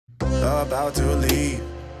about to leave,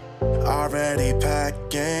 already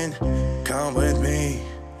packing. Come with me,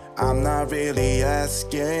 I'm not really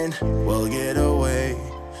asking. We'll get away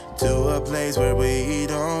to a place where we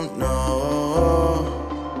don't know.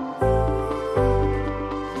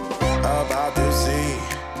 About to see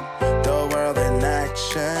the world in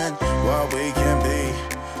action, what we can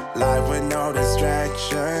be, life with no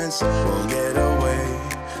distractions. We'll get away,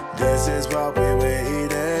 this is what we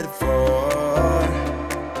waited for.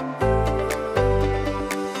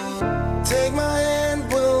 Take my hand,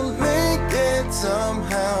 we'll make it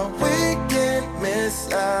somehow. We can't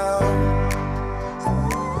miss out.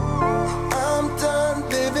 I'm done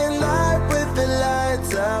living life with the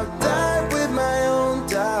lights out, die with my own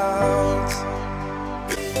doubts.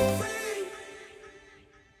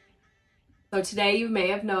 So today you may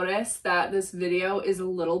have noticed that this video is a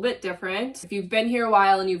little bit different. If you've been here a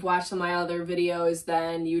while and you've watched some of my other videos,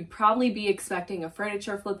 then you'd probably be expecting a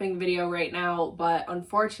furniture flipping video right now, but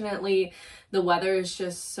unfortunately the weather is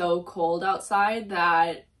just so cold outside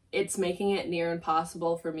that it's making it near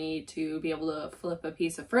impossible for me to be able to flip a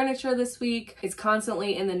piece of furniture this week. It's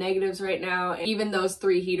constantly in the negatives right now. Even those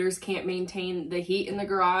 3 heaters can't maintain the heat in the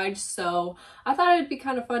garage. So I thought it'd be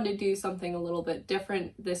kind of fun to do something a little bit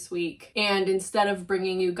different this week. And instead of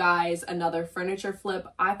bringing you guys another furniture flip,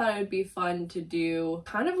 I thought it would be fun to do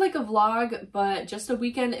kind of like a vlog, but just a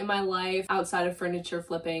weekend in my life outside of furniture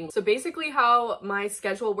flipping. So basically how my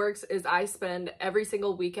schedule works is I spend every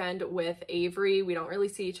single weekend with Avery. We don't really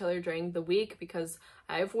see each other during the week because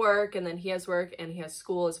I have work and then he has work and he has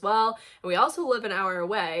school as well. And we also live an hour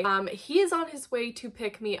away. He is on his way to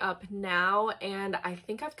pick me up now, and I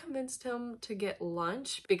think I've convinced him to get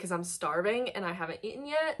lunch because I'm starving and I haven't eaten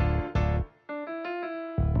yet.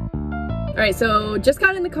 All right, so just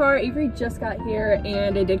got in the car. Avery just got here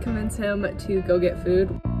and I did convince him to go get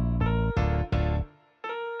food.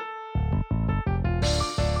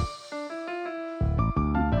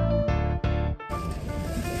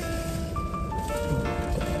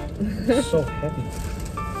 So heavy.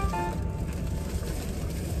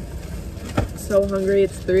 So hungry.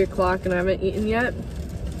 It's 3 o'clock and I haven't eaten yet.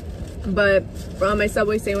 But on my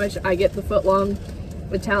Subway sandwich, I get the foot-long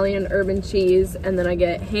Italian urban cheese, and then I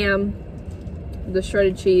get ham, the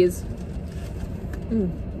shredded cheese,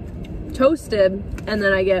 toasted, and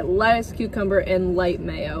then I get lettuce, cucumber, and light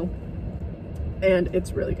mayo. And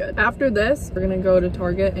it's really good. After this, we're gonna go to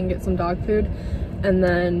Target and get some dog food, and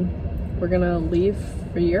then we're gonna leave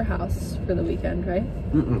for your house for the weekend, right?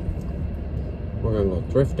 We're gonna go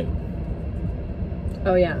thrifting.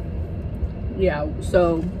 Oh yeah. Yeah,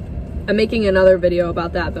 so I'm making another video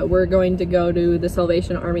about that, but we're going to go to the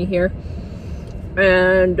Salvation Army here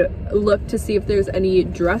and look to see if there's any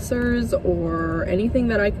dressers or anything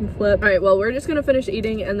that I can flip. All right, well, we're just gonna finish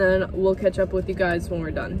eating and then we'll catch up with you guys when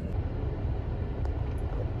we're done.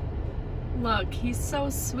 Look, he's so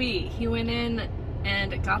sweet. He went in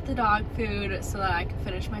and got the dog food so that I could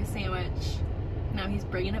finish my sandwich. Now he's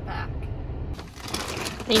bringing it back.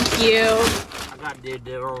 Thank you. I got the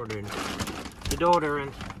deodorant.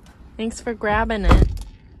 Deodorant. Thanks for grabbing it.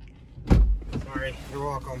 Sorry, you're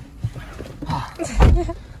welcome.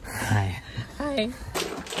 Hi. Hi.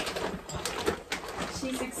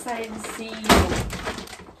 She's excited to see you.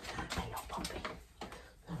 Hello, puppy.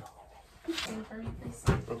 Stand for me, please.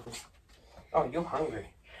 Oh, you're hungry.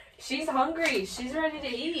 She's hungry. She's ready to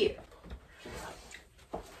eat.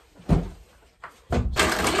 Do you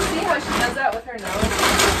see how she does that with her nose?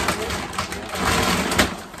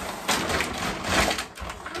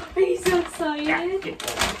 Are you so excited? Yeah,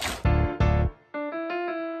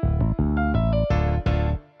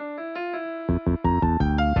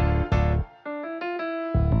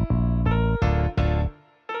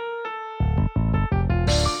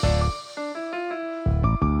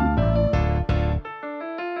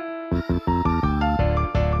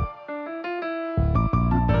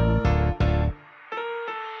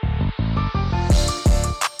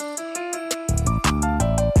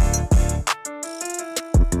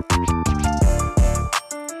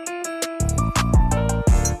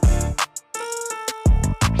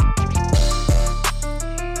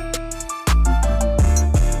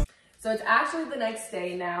 So it's actually the next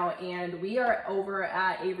day now, and we are over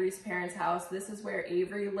at Avery's parents' house. This is where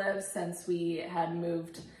Avery lives since we had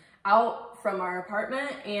moved out from our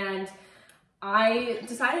apartment, and I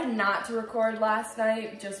decided not to record last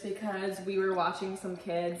night just because we were watching some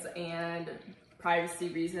kids and privacy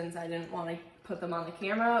reasons. I didn't want to put them on the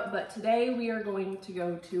camera, but today we are going to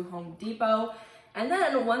go to Home Depot. And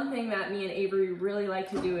then one thing that me and Avery really like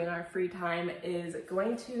to do in our free time is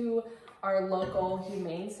going to our local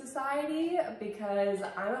humane society because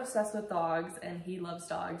I'm obsessed with dogs and he loves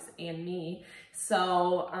dogs and me.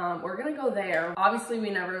 So we're gonna go there. Obviously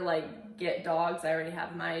we never like get dogs. I already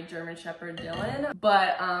have my German Shepherd Dylan,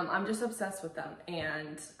 but I'm just obsessed with them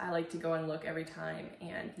and I like to go and look every time.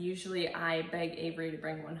 And usually I beg Avery to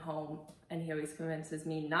bring one home and he always convinces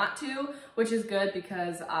me not to, which is good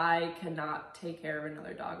because I cannot take care of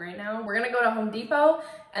another dog right now. We're gonna go to Home Depot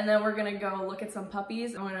and then we're gonna go look at some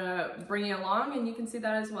puppies. I'm gonna bring you along and you can see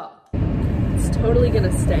that as well. It's totally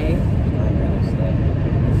gonna stay.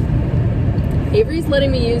 Avery's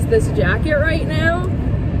letting me use this jacket right now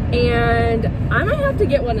and I might have to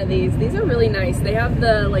get one of these. These are really nice. They have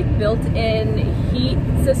the like built-in heat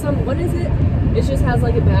system. What is it? It just has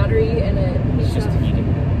like a battery and it's just heating.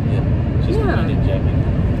 Yeah. Heated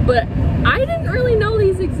jacket. But I didn't really know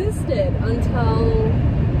these existed until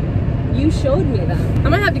you showed me them. I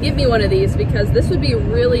might have to get me one of these because this would be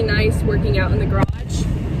really nice working out in the garage.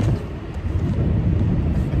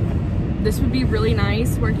 This would be really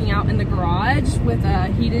nice working out in the garage with a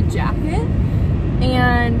heated jacket.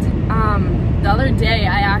 And the other day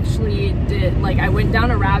I actually did, like I went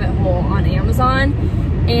down a rabbit hole on Amazon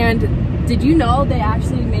and did you know they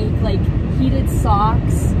actually make like heated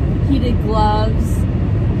socks, heated gloves,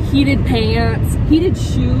 heated pants, heated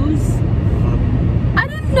shoes? I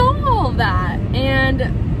didn't know all of that. And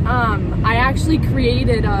I actually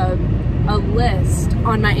created a list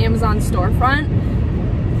on my Amazon storefront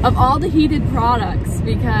of all the heated products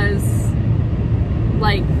because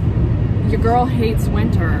like your girl hates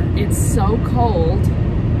winter. It's so cold.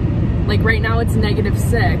 Like right now it's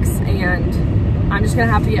 -6 and I'm just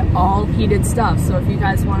gonna have to get all heated stuff. So if you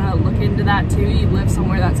guys wanna look into that too, you live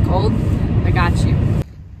somewhere that's cold, I got you.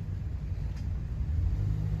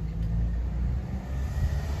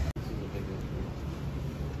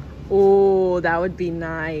 Oh, that would be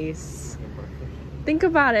nice. Think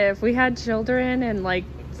about it, if we had children and like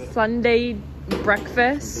Sunday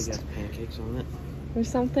breakfast. Big ass pancakes on it. Or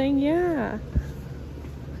something, yeah.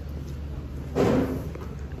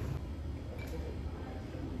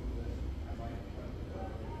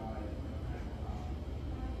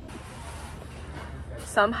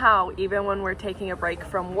 Somehow, even when we're taking a break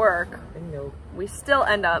from work, we still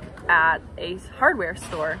end up at a hardware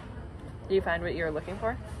store. Do you find what you were looking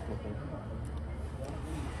for?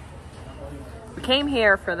 We came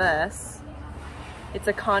here for this. It's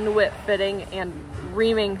a conduit fitting and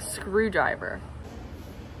reaming screwdriver.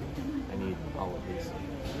 I need all of these.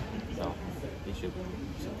 So you should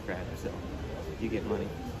subscribe so you get money.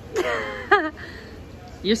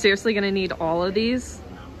 You're seriously gonna need all of these?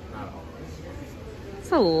 No, not all.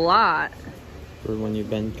 It's a lot. For when you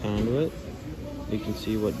bend conduit, you can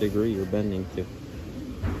see what degree you're bending to.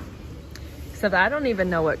 Except I don't even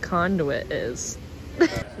know what conduit is.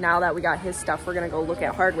 Now that we got his stuff, we're gonna go look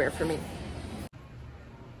at hardware for me.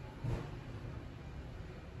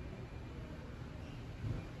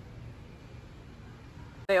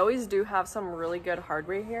 They always do have some really good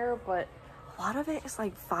hardware here, but a lot of it is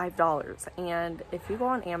like $5. And if you go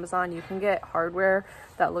on Amazon, you can get hardware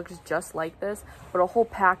that looks just like this, but a whole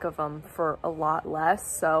pack of them for a lot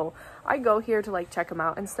less. So I go here to like check them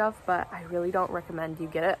out and stuff, but I really don't recommend you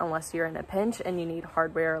get it unless you're in a pinch and you need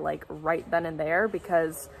hardware like right then and there,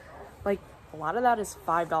 because like a lot of that is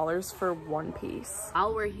 $5 for one piece.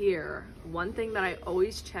 While we're here, one thing that I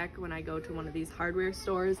always check when I go to one of these hardware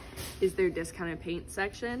stores is their discounted paint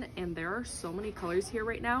section, and there are so many colors here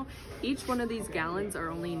right now. Each one of these gallons are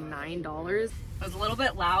only $9. It was a little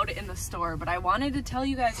bit loud in the store, but I wanted to tell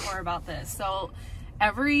you guys more about this. So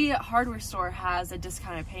every hardware store has a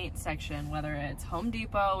discounted paint section, whether it's Home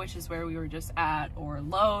Depot, which is where we were just at, or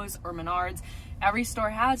Lowe's or Menards. Every store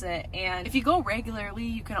has it, and if you go regularly,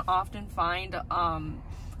 you can often find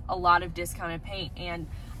a lot of discounted paint. And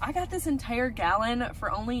I got this entire gallon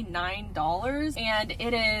for only $9, and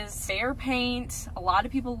it is Behr paint. A lot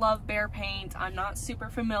of people love Behr paint. I'm not super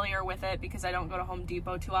familiar with it because I don't go to Home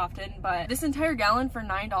Depot too often, but this entire gallon for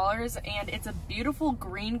 $9, and it's a beautiful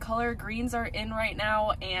green color. Greens are in right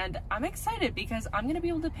now, and I'm excited because I'm gonna be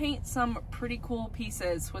able to paint some pretty cool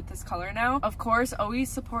pieces with this color now. Of course, always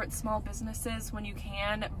support small businesses when you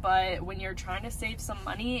can, but when you're trying to save some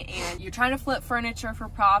money and you're trying to flip furniture for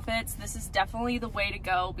profits, this is definitely the way to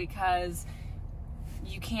go, because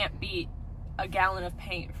you can't beat a gallon of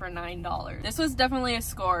paint for $9. This was definitely a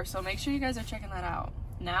score, so make sure you guys are checking that out.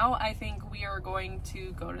 Now I think we are going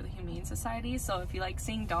to go to the Humane Society, so if you like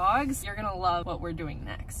seeing dogs, you're gonna love what we're doing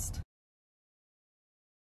next.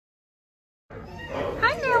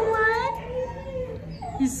 Hi,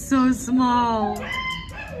 Noah. He's so small.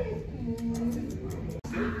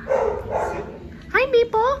 Hi,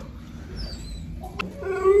 people.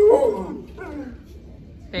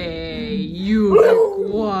 Hey, you be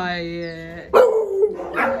quiet.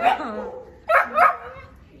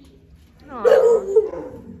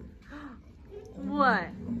 What?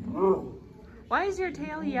 Why is your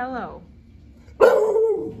tail yellow?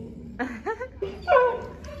 Hi,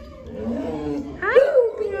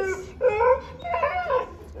 puppies.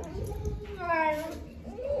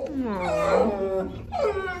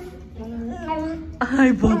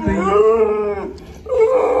 Hi, puppy.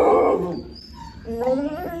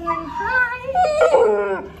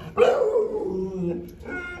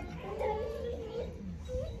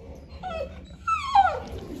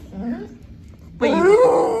 Wait,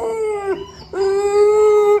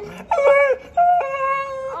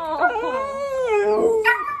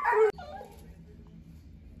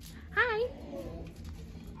 Hi.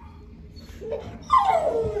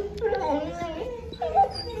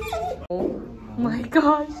 Oh my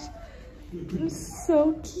gosh. I'm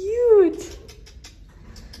so cute.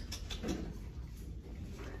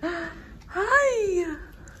 Hi.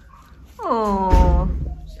 Oh.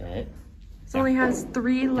 Sit. It only has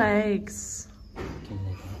 3 legs.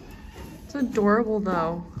 It's adorable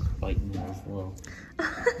though. Biting those little.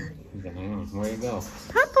 Where you go?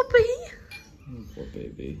 Hi, puppy. Poor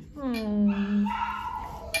baby. Oh.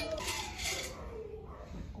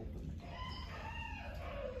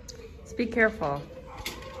 Just be careful.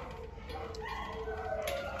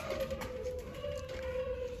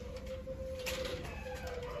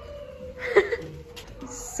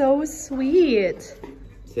 So sweet.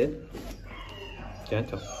 Sit.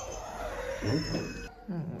 Gentle.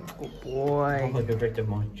 Good boy. Look at the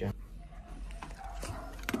most gentle.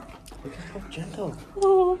 Look at how gentle.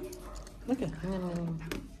 Oh. Look at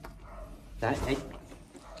that. Hey.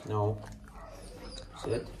 No.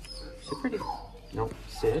 Sit. Sit pretty. No.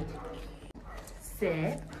 Sit.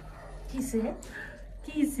 Sit. Can you sit?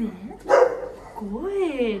 Can you sit?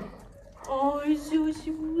 Good. Oh, you're so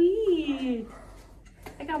sweet.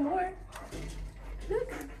 I got more.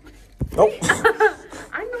 Look. Oh.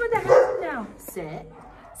 I know what that happens now. Sit.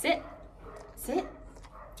 Sit. Sit.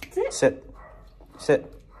 Sit. Sit.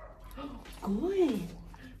 Sit. Good.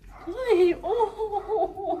 Good.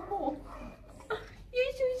 Oh.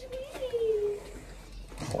 You're so sweet.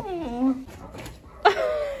 Oh.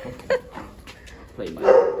 Play by.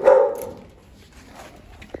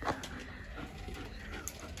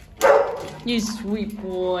 You sweet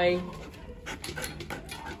boy.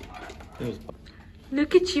 Here's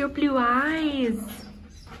Look at your blue eyes.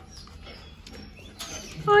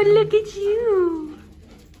 Oh, look at you.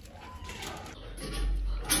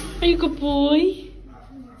 Are you a good boy?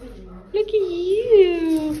 Look at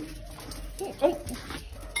you. Oh,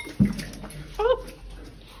 oh.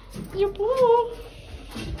 Your ball.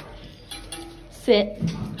 Sit.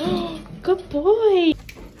 Good boy.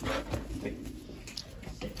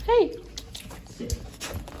 Hey. Sit.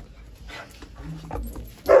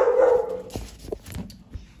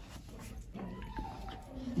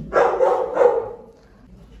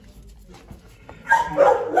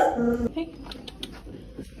 Hey.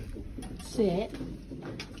 Sit.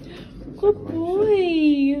 Good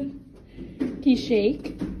boy. Can you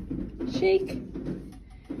shake? Shake.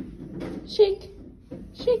 Shake.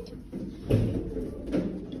 Shake.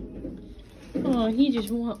 Oh, he just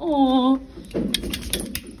want. Oh,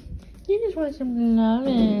 you just want some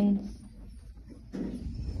loving.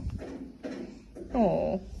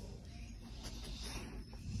 Oh.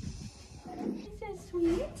 Is that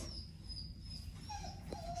sweet?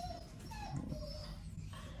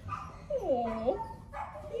 Oh,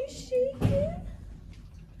 you shaking?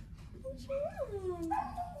 What's wrong?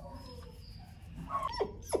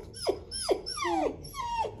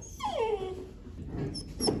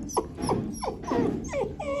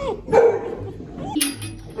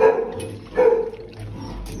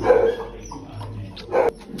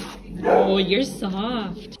 Oh, you're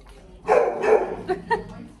soft.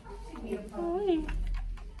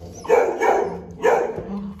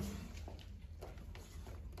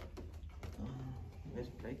 It's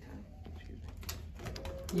playtime. Excuse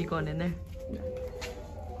me. You going in there?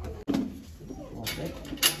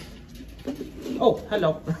 Oh,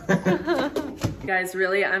 hello. Guys,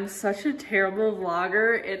 really, I'm such a terrible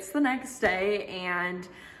vlogger. It's the next day, and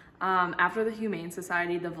after the Humane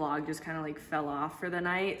Society, the vlog just kind of like fell off for the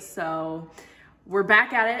night. So we're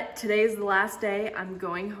back at it. Today's the last day. I'm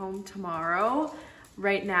going home tomorrow.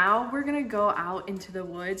 Right now, we're gonna go out into the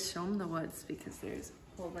woods, show them the woods because there's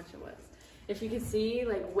a whole bunch of woods. If you can see,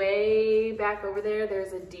 like way back over there,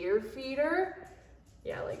 there's a deer feeder.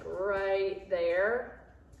 Yeah, like right there.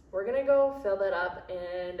 We're gonna go fill that up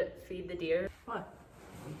and feed the deer. What?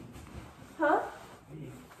 Huh?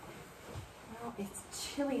 Oh, it's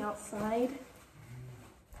chilly outside.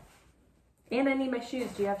 And I need my shoes.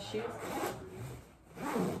 Do you have shoes?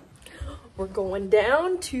 We're going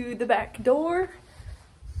down to the back door.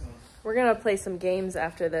 We're gonna play some games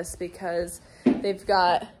after this because they've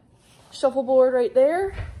got shuffleboard right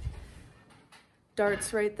there,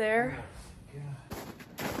 darts right there.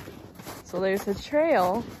 So there's a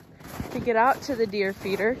trail to get out to the deer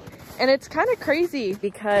feeder. And it's kind of crazy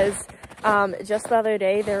because just the other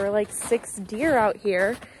day there were like 6 deer out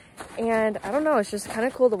here. And I don't know, it's just kind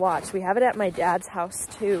of cool to watch. We have it at my dad's house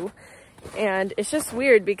too. And it's just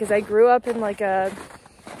weird because I grew up in like a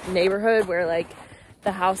neighborhood where like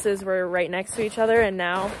the houses were right next to each other, and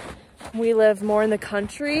now we live more in the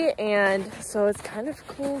country, and so it's kind of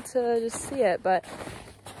cool to just see it, but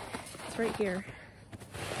it's right here.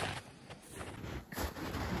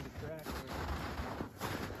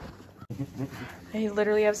 I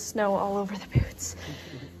literally have snow all over the boots.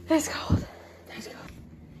 It's cold. It's cold.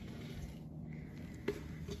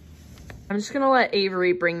 I'm just gonna let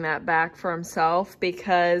Avery bring that back for himself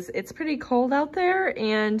because it's pretty cold out there,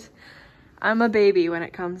 and I'm a baby when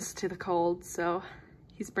it comes to the cold, so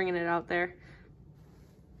he's bringing it out there.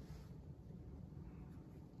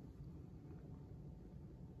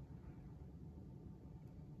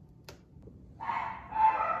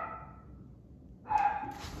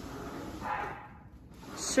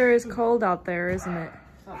 Sure is cold out there, isn't it?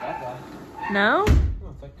 It's not that bad. No? No,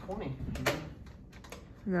 it's like 20.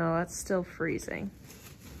 No, that's still freezing.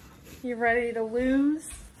 You ready to lose?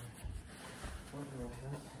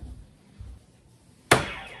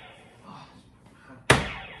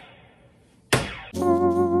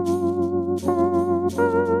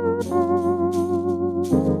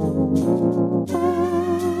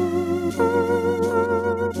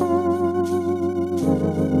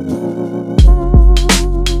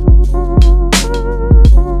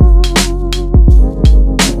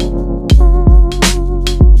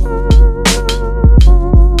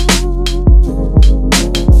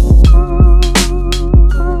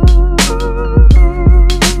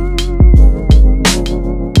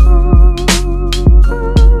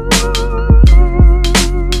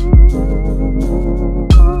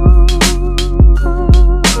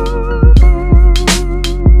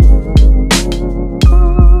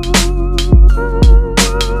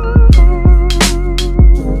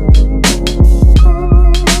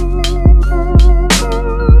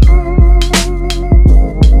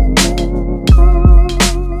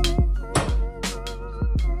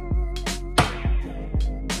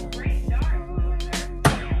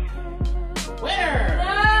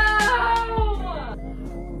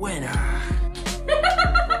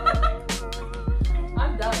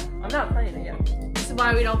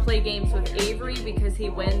 Why we don't play games with Avery, because he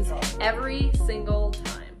wins every single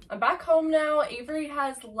time. I'm back home now. Avery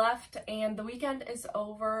has left and the weekend is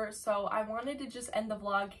over, so I wanted to just end the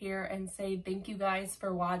vlog here and say thank you guys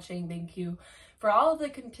for watching. Thank you for all of the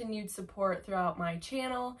continued support throughout my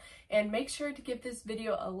channel, and make sure to give this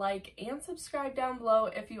video a like and subscribe down below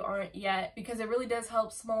if you aren't yet, because it really does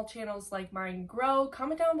help small channels like mine grow.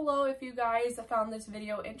 Comment down below if you guys found this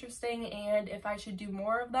video interesting and if I should do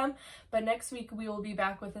more of them. But next week we will be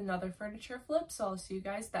back with another furniture flip, so I'll see you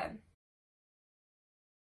guys then.